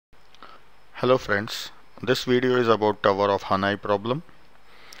Hello friends, this video is about Tower of Hanoi problem.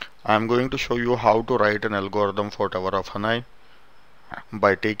 I am going to show you how to write an algorithm for Tower of Hanoi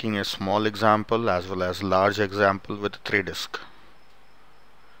by taking a small example as well as large example with 3 disks.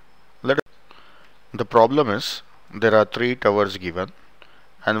 The problem is there are 3 towers given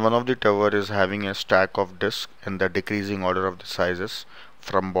and one of the tower is having a stack of disks in the decreasing order of the sizes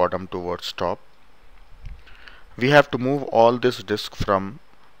from bottom towards top. We have to move all this disk from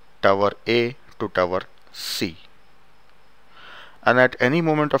tower A to tower C. And at any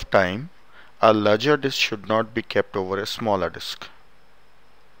moment of time, a larger disk should not be kept over a smaller disk.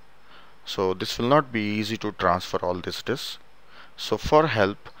 So this will not be easy to transfer all these disks. So for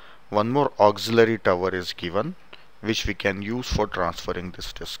help, one more auxiliary tower is given which we can use for transferring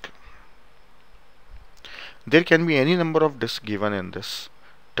this disk. There can be any number of disks given in this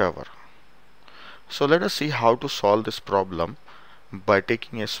tower. So let us see how to solve this problem by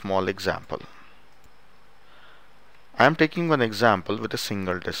taking a small example. I am taking one example with a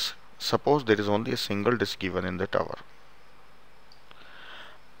single disk. Suppose there is only a single disk given in the tower.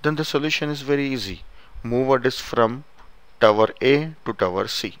 Then the solution is very easy. Move a disk from tower A to tower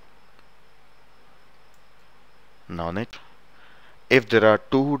C. Now next, if there are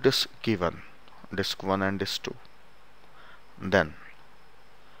 2 disks given, disk 1 and disk 2, then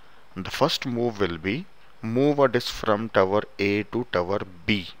the first move will be move a disk from tower A to tower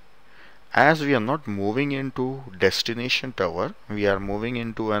B. As we are not moving into destination tower, we are moving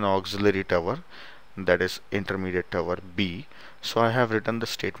into an auxiliary tower, that is intermediate tower B. So I have written the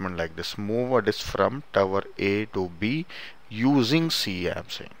statement like this: move a disk from tower A to B using C. I am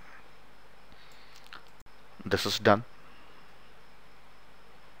saying this is done.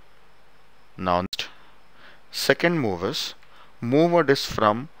 Now second move is move a disk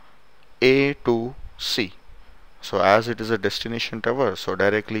from A to C. So as it is a destination tower, so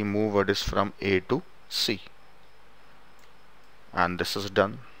directly move a disk from A to C, and this is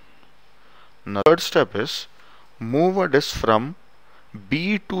done. Now third step is move a disk from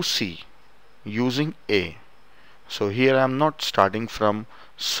B to C using A. So here I am not starting from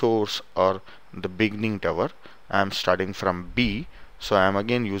source or the beginning tower, I am starting from B, so I am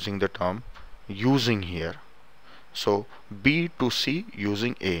again using the term using here. So B to C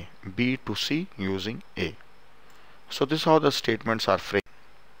using A, B to C using A. So this is how the statements are framed.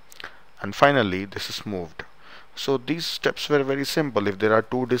 And finally this is moved. So these steps were very simple. If there are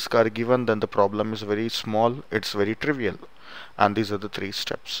 2 disks are given, then the problem is very small, it's very trivial. And these are the 3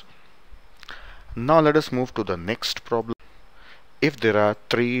 steps. Now let us move to the next problem. If there are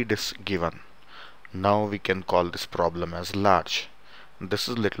 3 disks given, now we can call this problem as large. This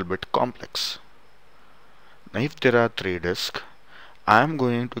is a little bit complex. Now if there are 3 disks, I am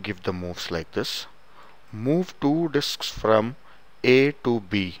going to give the moves like this. Move 2 disks from A to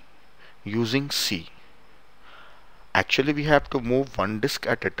B using C. Actually we have to move 1 disk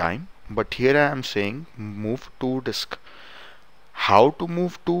at a time, but here I am saying move 2 disks. How to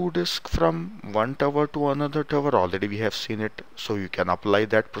move 2 disks from one tower to another tower, already we have seen it, so you can apply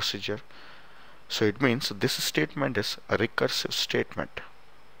that procedure. So it means this statement is a recursive statement.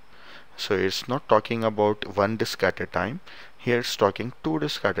 So it's not talking about 1 disk at a time, here it's talking 2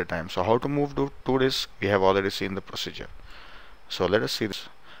 disks at a time. So how to move to 2 disks, we have already seen the procedure. So let us see this,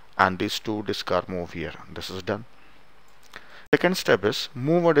 and these 2 disks are moved here. This is done. Second step is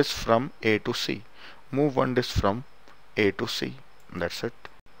move a disk from A to C. Move 1 disk from A to C. That's it.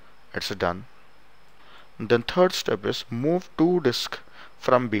 It's done. Then third step is move 2 disks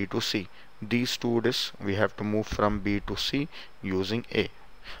from B to C. These 2 disks we have to move from B to C using A.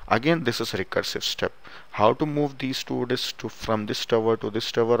 Again this is recursive step. How to move these 2 disks from this tower to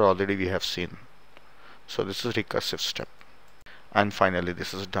this tower, already we have seen. So this is recursive step. And finally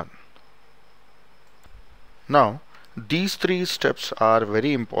this is done. Now these 3 steps are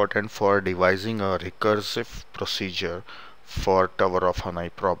very important for devising a recursive procedure for Tower of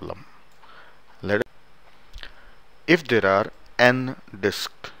Hanoi problem. If there are n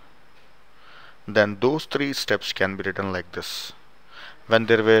disks, then those 3 steps can be written like this. When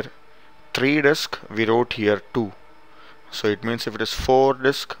there were 3 disks, we wrote here 2. So it means if it is 4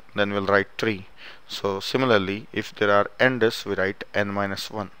 disks, then we'll write 3. So similarly, if there are n disks, we write n minus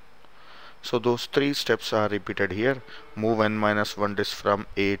 1. So those 3 steps are repeated here. Move n minus 1 disk from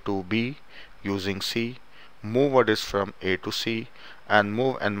A to B using C. Move a disk from A to C, and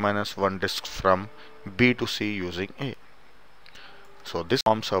move n minus 1 disk from B to C using A. So this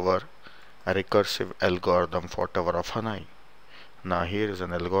forms our recursive algorithm for Tower of Hanoi. Now here is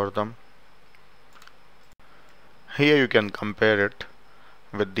an algorithm. Here you can compare it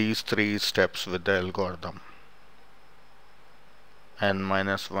with these 3 steps with the algorithm. n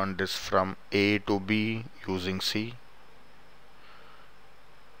minus 1 disk from A to B using C,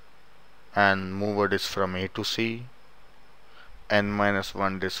 and move a disk from A to C, n minus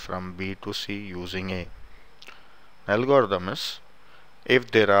 1 disk from B to C using A. The algorithm is,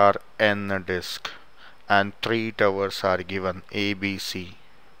 if there are n disks and 3 towers are given A, B, C,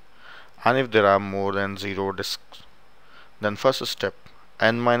 and if there are more than 0 disks, then first step,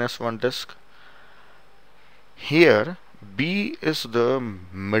 n minus 1 disk. Here B is the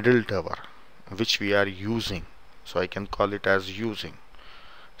middle tower which we are using, so I can call it as using.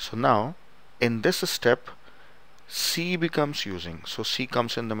 So now in this step C becomes using, so C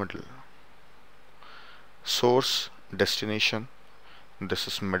comes in the middle. Source, destination, this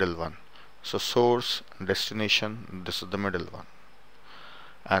is middle one. So source, destination, this is the middle one.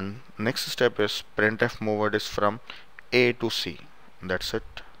 And next step is printf mover is from A to C. That's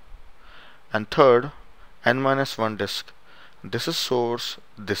it. And third, n minus 1 disk. This is source,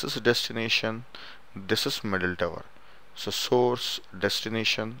 this is destination, this is middle tower. So source,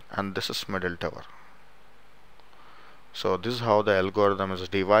 destination, and this is middle tower. So this is how the algorithm is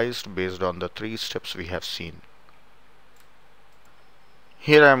devised based on the 3 steps we have seen.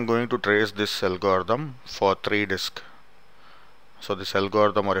 Here I am going to trace this algorithm for 3 disks. So this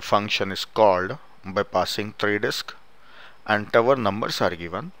algorithm or a function is called by passing 3 disks, and tower numbers are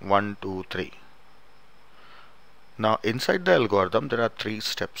given 1, 2, 3. Now inside the algorithm there are 3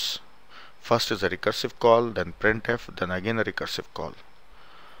 steps. First is a recursive call, then printf, then again a recursive call.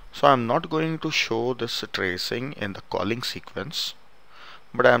 So I am not going to show this tracing in the calling sequence,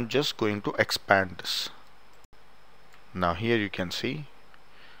 but I am just going to expand this. Now here you can see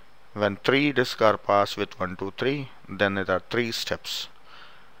when 3 disks are passed with 1, 2, 3, then there are 3 steps.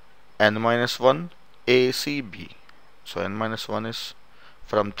 n minus 1 A, C, B. So n minus 1 is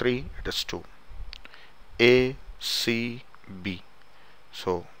from 3, it is 2. A, C, B.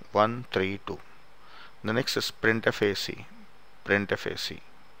 So 1, 3, 2. The next is printf AC. Printf AC.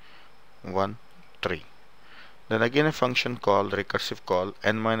 1, 3. Then again a function called recursive call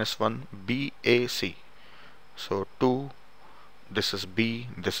n minus 1 BAC. So 2, this is B,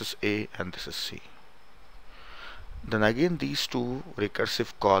 this is A, and this is C. Then again these two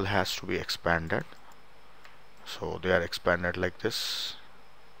recursive call has to be expanded. So they are expanded like this.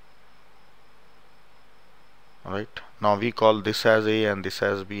 Alright, now we call this as A and this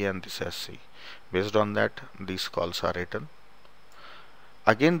as B and this as C. Based on that these calls are written.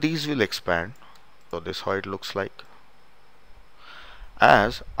 Again these will expand. So this is how it looks like.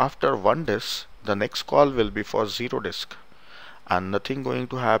 As after 1 disk, the next call will be for 0 disk, and nothing going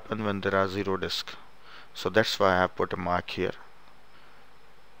to happen when there are 0 disk. So that's why I have put a mark here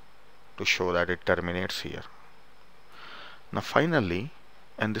to show that it terminates here. Now finally,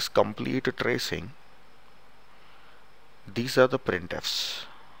 in this complete tracing, these are the printfs.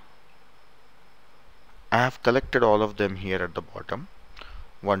 I have collected all of them here at the bottom.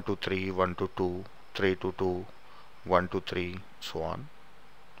 1 to 3, 1 to 2, 3 to 2, 1 to 3, so on.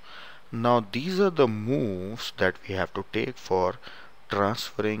 Now these are the moves that we have to take for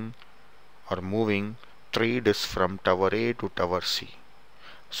transferring or moving 3 disks from tower A to tower C.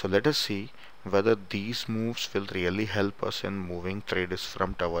 So let us see whether these moves will really help us in moving 3 disks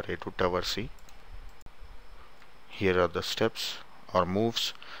from tower A to tower C. Here are the steps or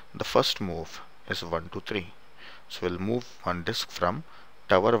moves. The first move is 1 to 3. So we'll move 1 disk from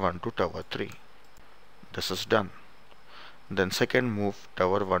tower 1 to tower 3. This is done. Then second move,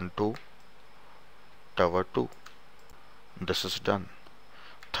 tower 1 to tower 2. This is done.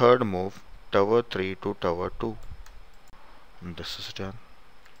 Third move, tower 3 to tower 2. This is done.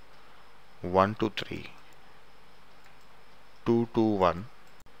 1 to 3, 2 to 1,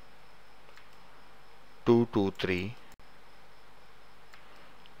 2 to 3,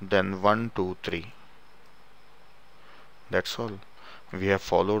 then 1 to 3. That's all. We have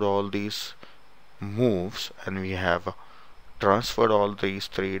followed all these moves and we have transferred all these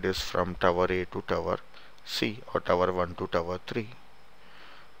 3 disks from tower A to tower C or tower 1 to tower 3.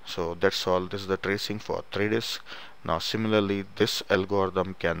 So that's all. This is the tracing for 3 disks. Now similarly this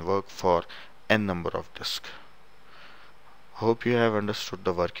algorithm can work for n number of disks. Hope you have understood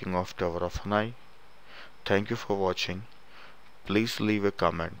the working of Tower of Hanoi. Thank you for watching. Please leave a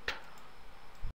comment.